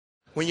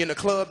When you're in the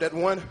club, that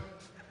one,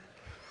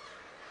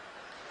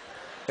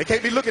 they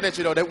can't be looking at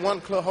you though, that one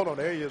club, hold on,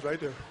 there he is right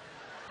there.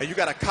 And you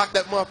gotta cock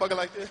that motherfucker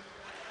like this.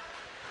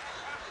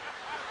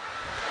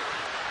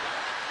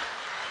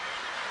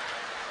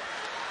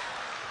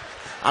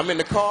 I'm in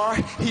the car,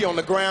 he on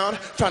the ground,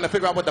 trying to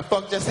figure out what the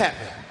fuck just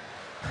happened.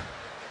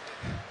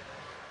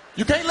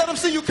 You can't let him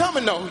see you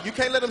coming though. You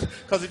can't let him,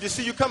 because if you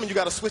see you coming, you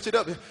gotta switch it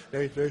up.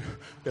 There he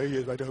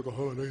is right there.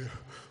 Hold on, there he is.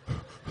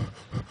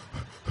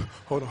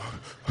 Hold on.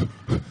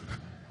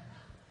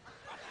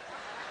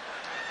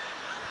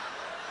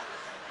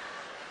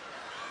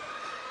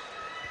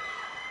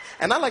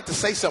 And I like to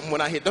say something when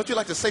I hit. Don't you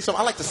like to say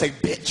something? I like to say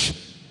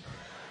bitch.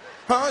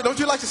 Huh? Don't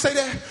you like to say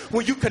that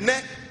when you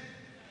connect?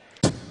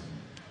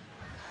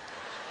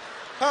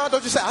 Huh?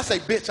 Don't you say, I say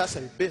bitch, I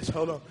say bitch.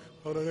 Hold on.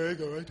 Hold on, there you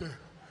go, right there.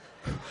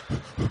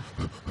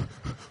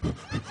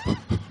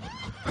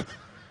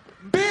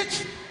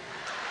 Bitch!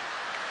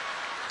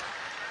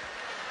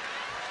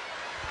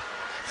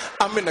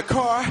 I'm in the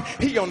car,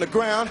 he on the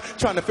ground,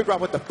 trying to figure out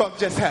what the fuck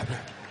just happened.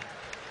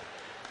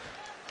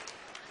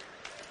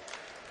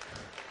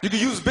 You can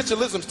use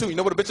bitchalisms too. You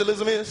know what a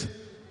bitchalism is?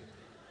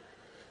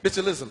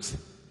 Bitchalisms.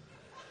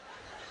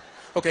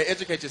 Okay,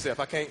 educate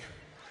yourself. I can't.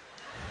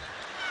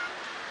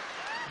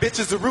 Bitch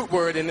is the root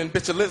word, and then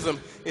bitchalism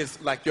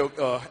is like your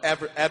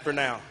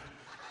advernoun.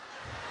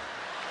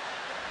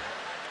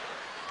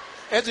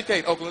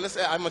 Educate, Oakland.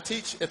 I'm going to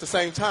teach at the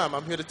same time.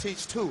 I'm here to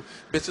teach too.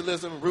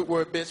 Bitchalism, root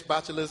word bitch,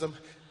 botulism.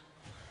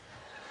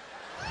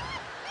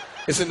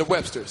 It's in the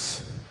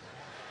Websters.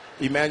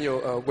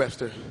 Emmanuel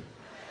Webster.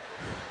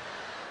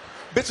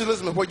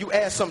 Bitchalism is where you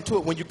add something to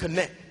it when you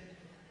connect.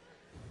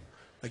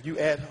 Like you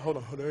add, hold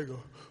on, there you go.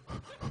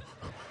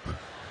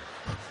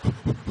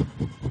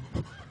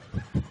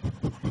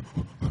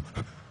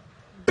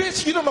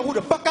 Bitch, you don't know who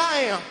the fuck I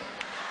am.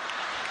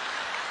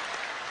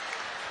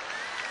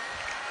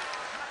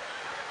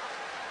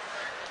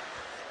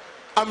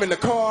 I'm in the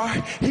car,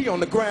 he on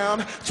the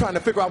ground, trying to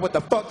figure out what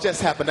the fuck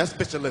just happened. That's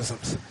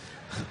bitchalisms.